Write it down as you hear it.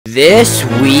This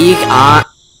week on...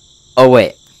 Oh,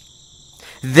 wait.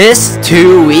 This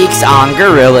 2 weeks on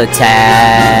Gorilla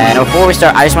Tag. Now, before we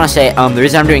start, I just want to say, the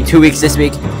reason I'm doing 2 weeks this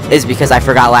week is because I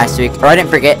forgot last week. Or I didn't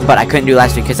forget, but I couldn't do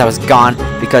last week because I was gone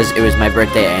because it was my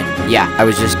birthday, and yeah, I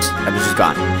was just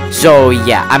gone. So,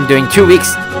 yeah, I'm doing 2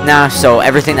 weeks now, so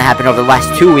everything that happened over the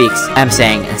last 2 weeks, I'm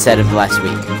saying instead of the last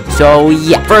week. So,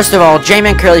 yeah. First of all,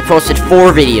 J-Man Curly posted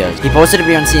 4 videos. He posted a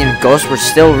video on seeing if ghosts were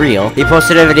still real. He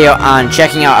posted a video on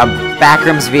checking out a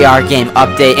Backrooms VR game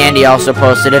update, and he also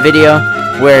posted a video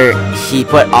where he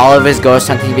put all of his ghost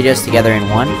hunting videos together in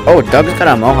one. Oh, Doug's got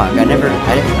a mohawk. I didn't know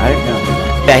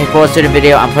that. Yeah, he posted a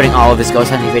video on putting all of his ghost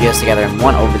hunting videos together in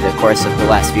one over the course of the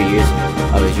last few years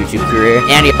of his YouTube career.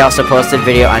 And he also posted a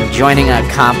video on joining a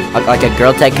like a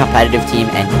Girl Tag competitive team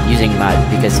and using mud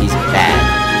because he's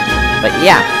bad. But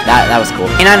yeah, that was cool.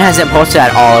 Anon hasn't posted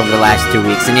at all over the last 2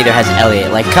 weeks, and neither has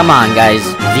Elliot. Like, come on, guys.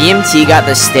 VMT got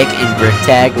the stick in Brick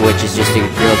Tag, which is just a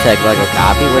Girl Tag Lego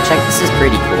copy, which I guess is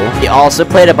pretty cool. He also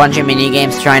played a bunch of mini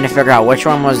games trying to figure out which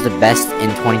one was the best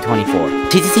in 2024.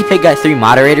 TTT Pig got 3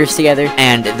 moderators together,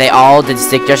 and they all did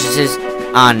stick justices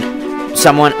on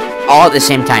someone all at the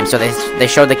same time. So they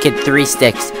showed the kid 3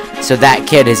 sticks, so that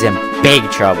kid is in big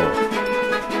trouble.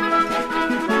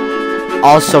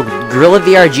 Also, Gorilla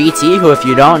VR GT, who, if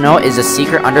you don't know, is a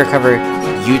secret undercover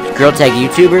Girl Tag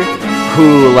YouTuber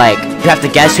who, like, you have to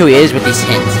guess who he is with these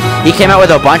hints. He came out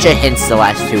with a bunch of hints the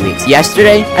last 2 weeks.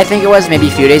 Yesterday, I think it was, maybe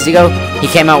a few days ago, he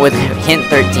came out with hint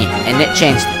 13, and it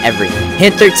changed everything.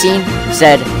 Hint 13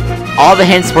 said all the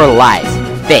hints were lies.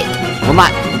 Fake. Well,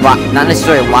 not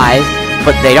necessarily lies,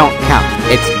 but they don't count.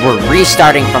 We're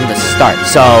restarting from the start.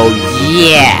 So,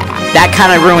 yeah. That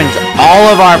kind of ruins all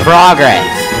of our progress.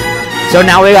 So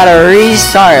now we gotta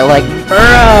restart, like,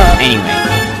 Anyway,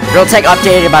 Girl Tag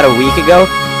updated about a week ago,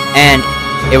 and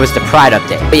it was the Pride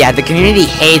update. But yeah, the community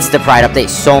hates the Pride update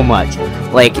so much.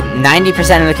 Like,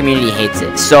 90% of the community hates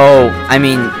it. So, I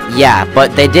mean, yeah,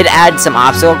 but they did add some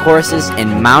obstacle courses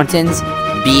in mountains,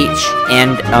 beach,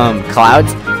 and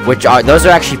clouds, those are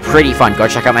actually pretty fun. Go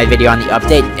check out my video on the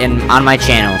update on my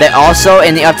channel. They also,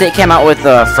 in the update, came out with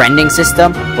a friending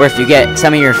system, where if you get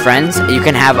some of your friends, you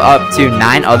can have up to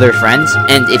 9 other friends,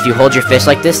 and if you hold your fist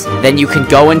like this, then you can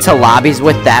go into lobbies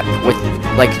with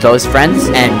like those friends,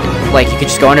 and like you could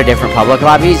just go into different public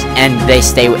lobbies, and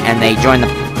they join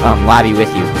the lobby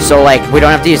with you. So, like, we don't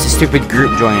have to use the stupid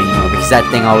group join anymore, because that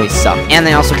thing always sucked. And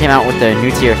they also came out with the new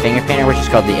tier finger painter, which is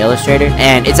called the Illustrator,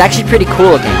 and it's actually pretty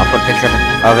cool looking. I'll put a picture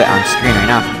of it on screen right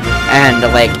now. And,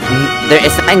 like,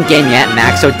 it's not in game yet.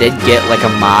 Maxo did get, like,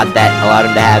 a mod that allowed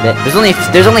him to have it.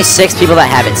 There's only 6 people that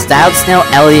have it. Styled Snail,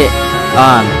 Elliot,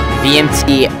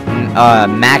 VMT,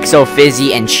 Maxo,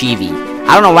 Fizzy, and Chibi.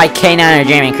 I don't know why K9 or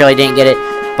J-Man Curly didn't get it.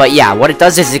 But yeah, what it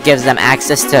does is it gives them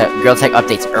access to Girl Tag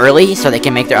updates early, so they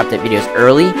can make their update videos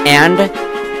early, and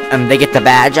they get the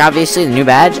badge, obviously, the new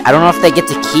badge. I don't know if they get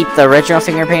to keep the original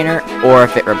finger painter, or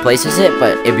if it replaces it,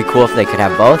 but it'd be cool if they could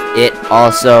have both. It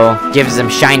also gives them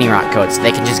shiny rock codes, so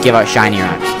they can just give out shiny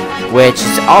rocks, which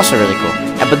is also really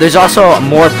cool. But there's also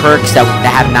more perks that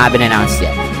have not been announced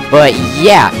yet. But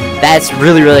yeah, that's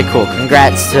really, really cool.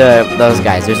 Congrats to those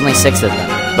guys. There's only 6 of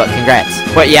them, but congrats.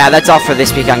 But yeah, that's all for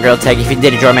this week on Girl Tag. If you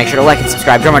did enjoy, make sure to like and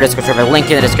subscribe. Join my Discord server,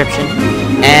 link in the description.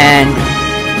 And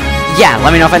yeah,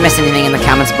 let me know if I missed anything in the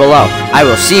comments below. I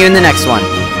will see you in the next one.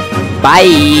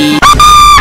 Bye!